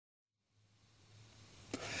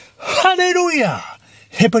Hallelujah!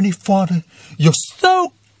 Heavenly Father, you're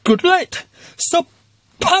so great, so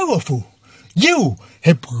powerful. You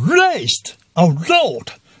have raised our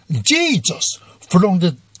Lord Jesus from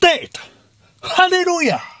the dead.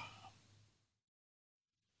 Hallelujah!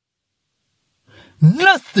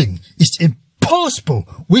 Nothing is impossible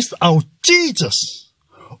with our Jesus.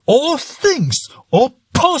 All things are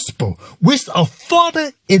possible with our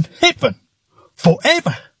Father in heaven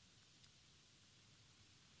forever.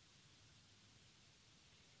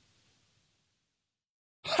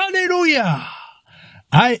 Hallelujah!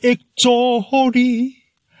 I exalt thee,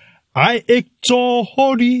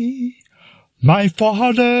 my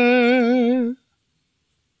Father.